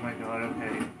 Oh my god,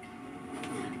 okay.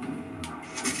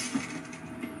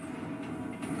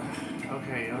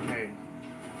 Okay, okay.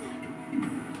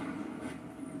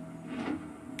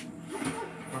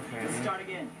 Okay. Let's start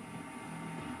again.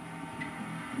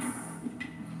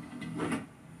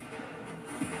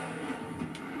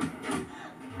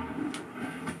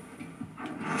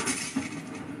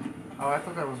 Oh, I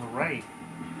thought that was a right.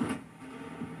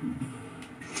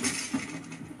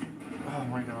 Oh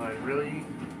my god, really?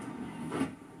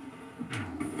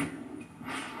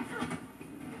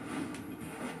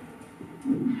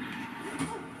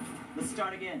 Let's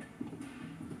start again.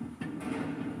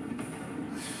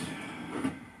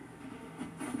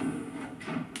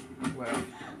 Left.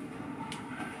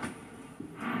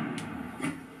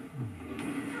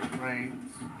 Right.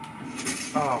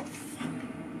 Oh.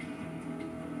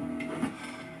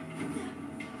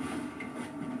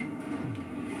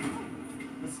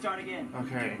 Let's start again.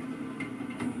 Okay.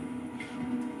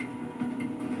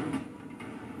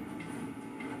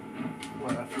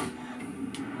 Left.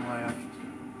 Left.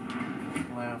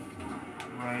 Left.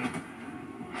 Right.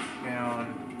 Down.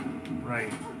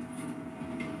 Right.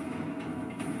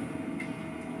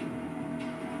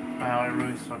 Wow, I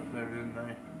really sucked there, didn't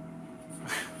I?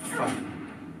 Fuck.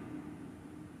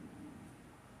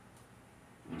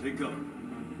 Take cover.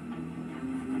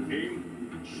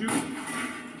 Aim. Shoot.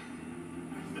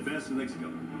 Advance to Mexico.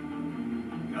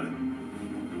 Got it?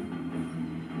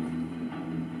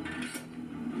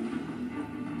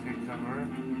 Take cover.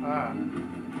 Ah.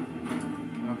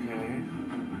 Okay.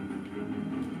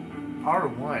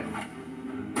 R1.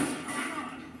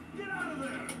 Get out of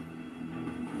there!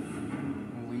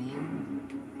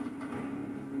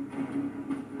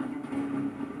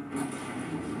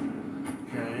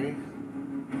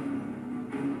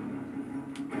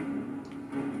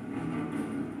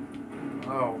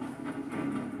 Oh.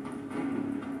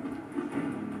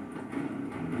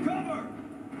 Cover!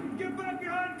 Get back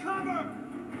behind cover!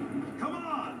 Come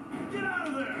on! Get out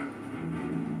of there!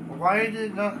 Why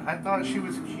did not... I thought she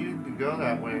was cued to go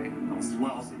that way. That was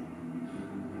lousy.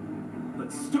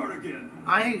 Let's start again.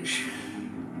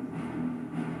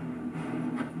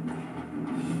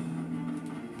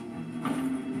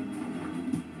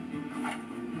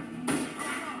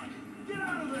 Get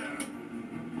out of there!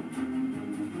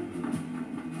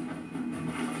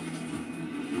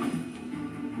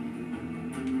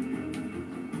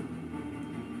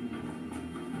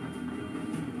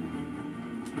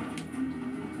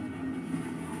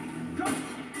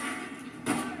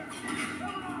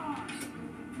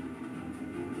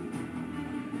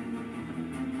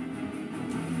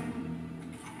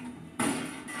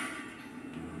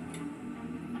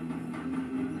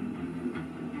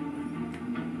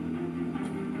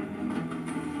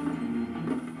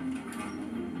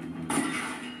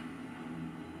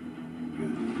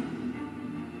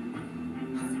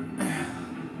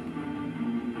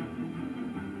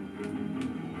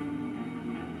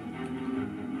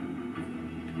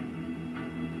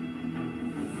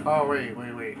 Oh, wait.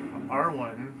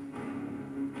 R1.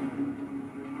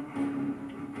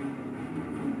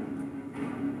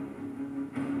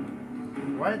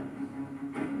 What?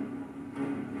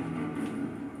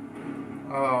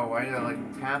 Oh, I gotta,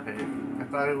 like, tap it. I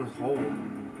thought it was hold.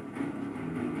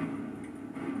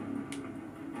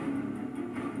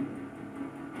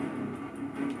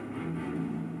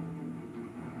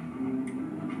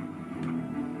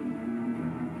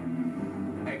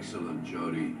 Excellent,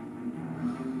 Jody.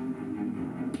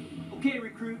 Okay,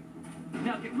 recruit.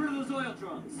 Now get rid of those oil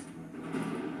drums.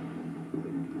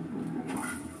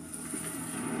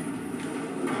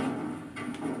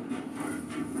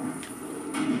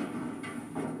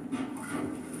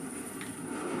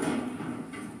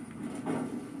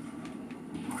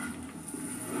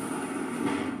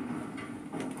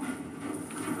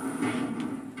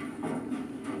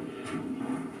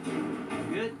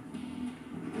 Good?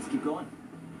 Let's keep going.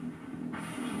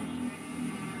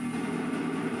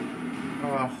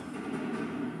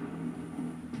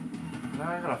 Now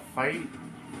I gotta fight.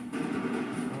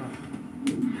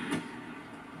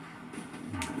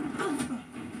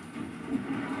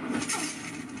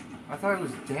 I thought it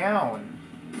was down.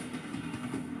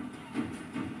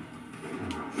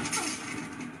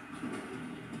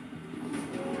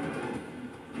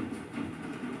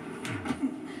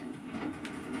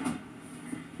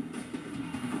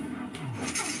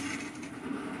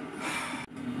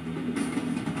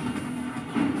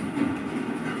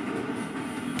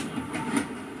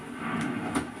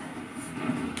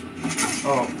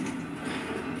 Oh.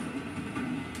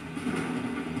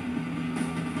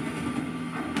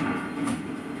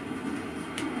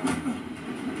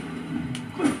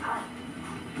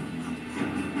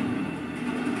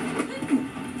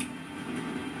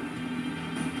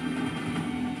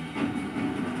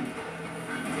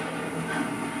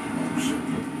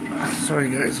 Sorry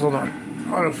guys, hold on.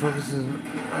 Autofocus is...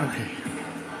 okay.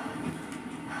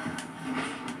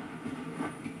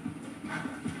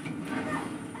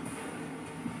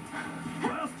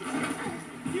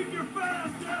 Keep your fat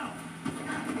ass down!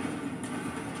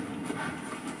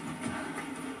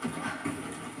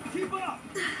 Keep up!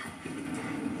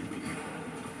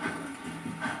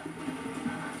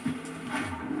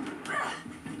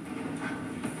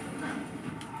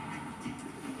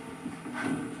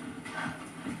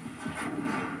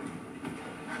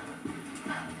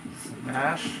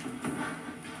 Smash.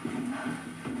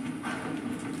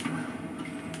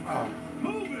 Oh.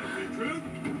 Move it, recruit!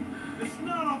 It's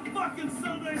not a fucking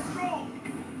Sunday stroll!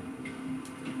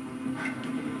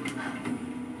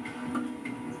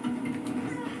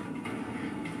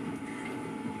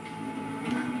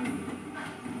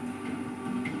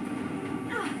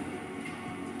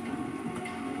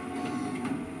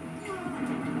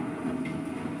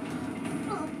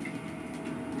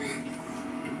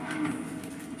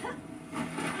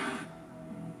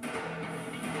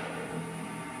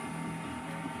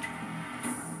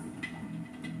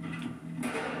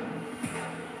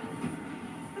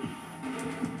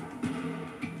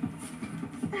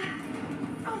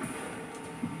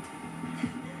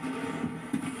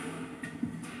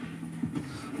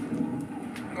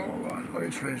 Hold on, let me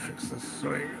try to fix this.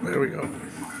 Sorry, there we go.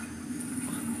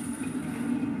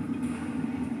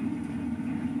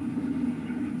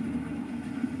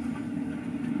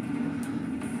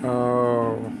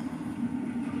 Oh.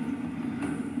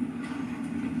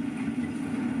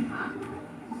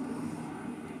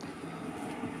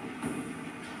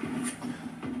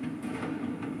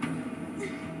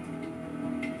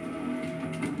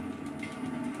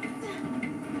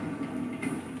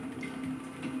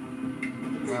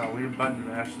 weird button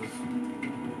mashes.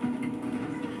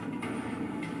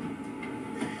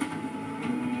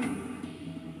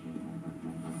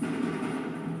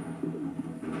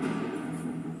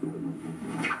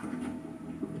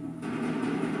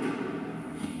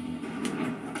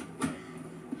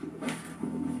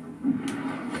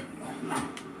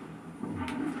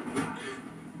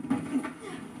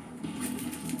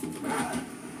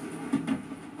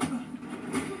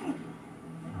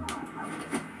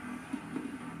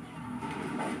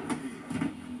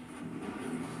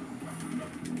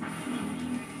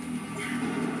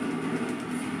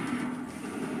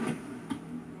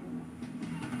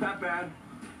 Not bad.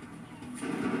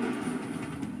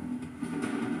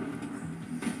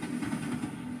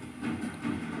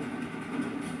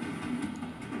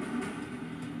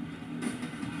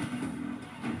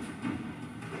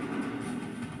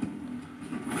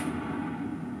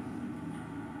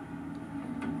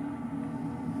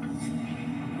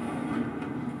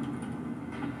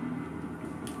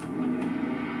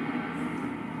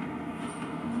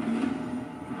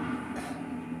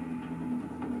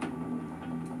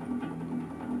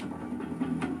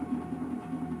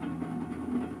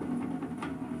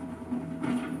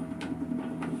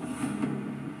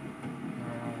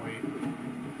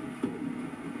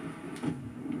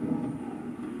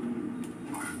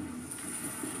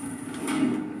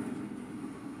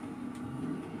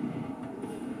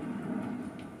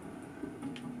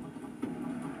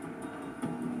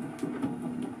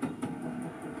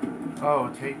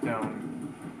 Oh, takedown.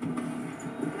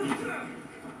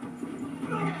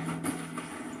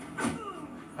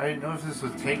 I didn't know if this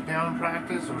was takedown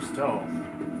practice or stealth.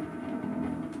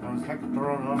 I was heck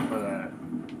thrown off by that.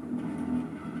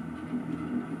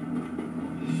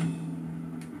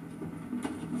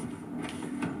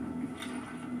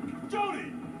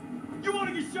 Jody! You want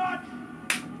to get shot?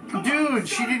 Dude,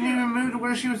 she didn't even move to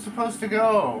where she was supposed to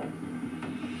go.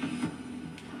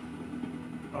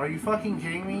 Are you fucking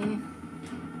kidding me?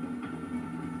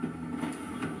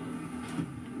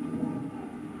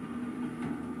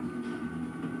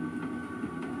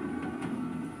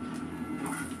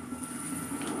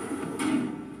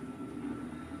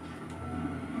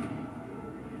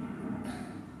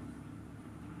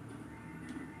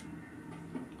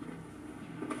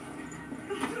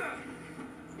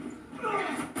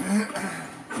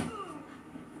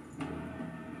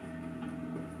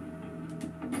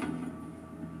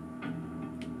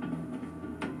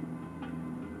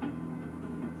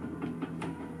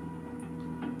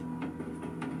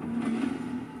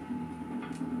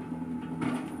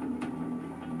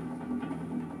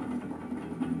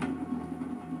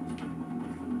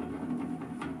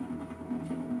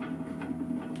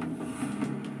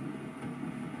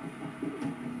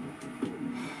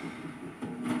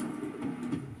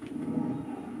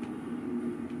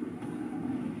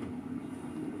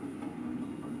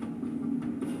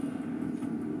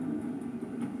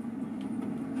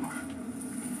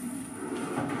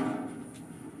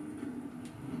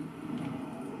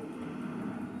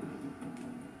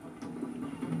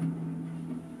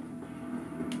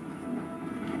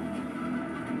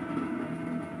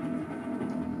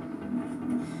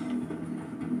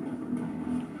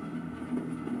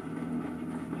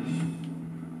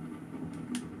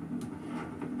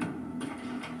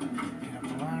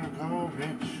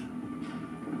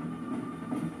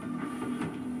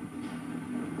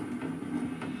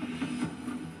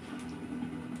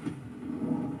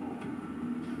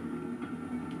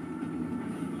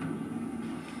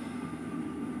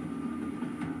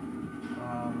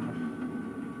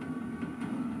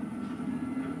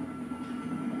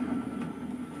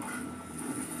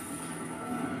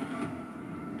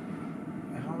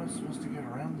 Supposed to get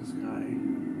around this guy.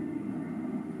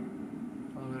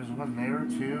 Oh, there's one there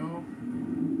too.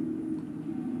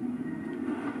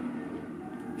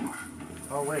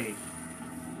 Oh wait.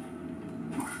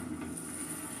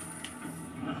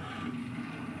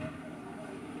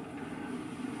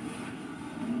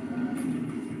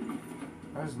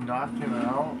 I just knocked him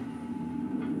out.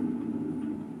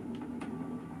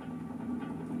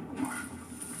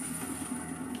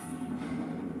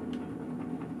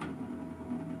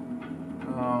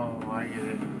 Oh, I get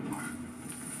it.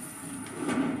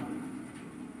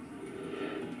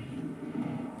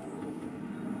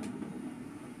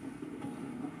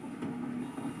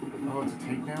 Oh, it's a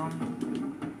takedown?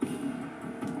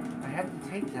 I had the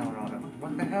takedown on him.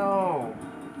 What the hell?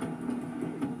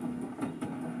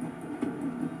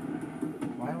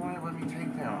 Why won't it let me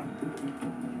take down?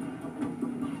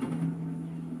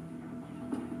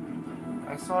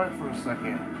 I saw it for a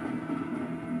second.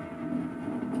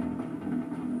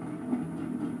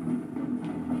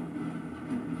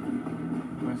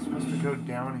 go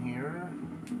down here.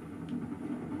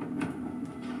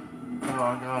 Oh,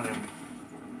 I got him.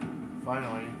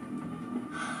 Finally.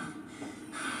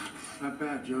 Not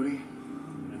bad, Jody.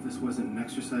 If this wasn't an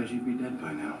exercise, you'd be dead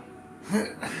by now.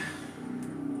 If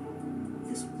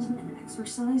this wasn't an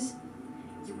exercise,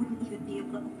 you wouldn't even be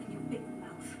able to open your big mouth.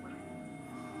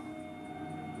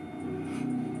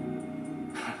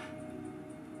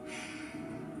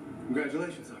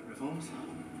 Congratulations, Dr. Holmes.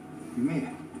 You made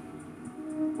it.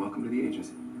 Welcome to the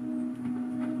agency.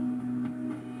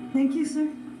 Thank you, sir.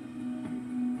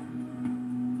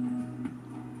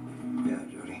 Yeah,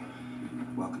 Jody.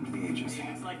 Welcome to the agency.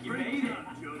 It's like you made it,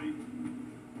 Jody.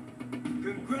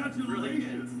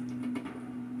 Congratulations.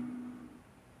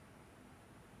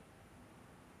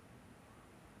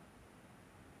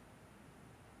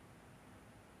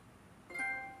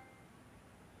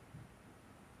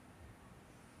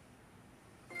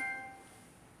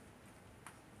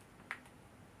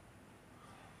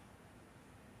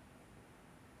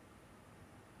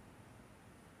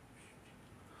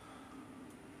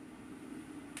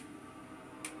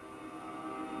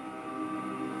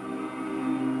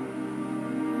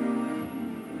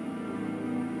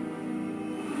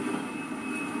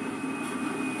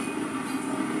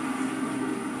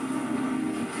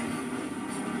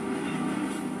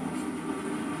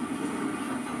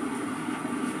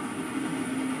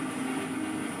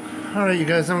 Alright, you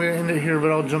guys, I'm going to end it here,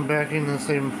 but I'll jump back in the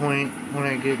same point when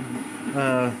I get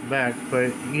back.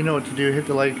 But you know what to do. Hit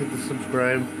the like, hit the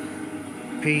subscribe.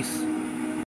 Peace.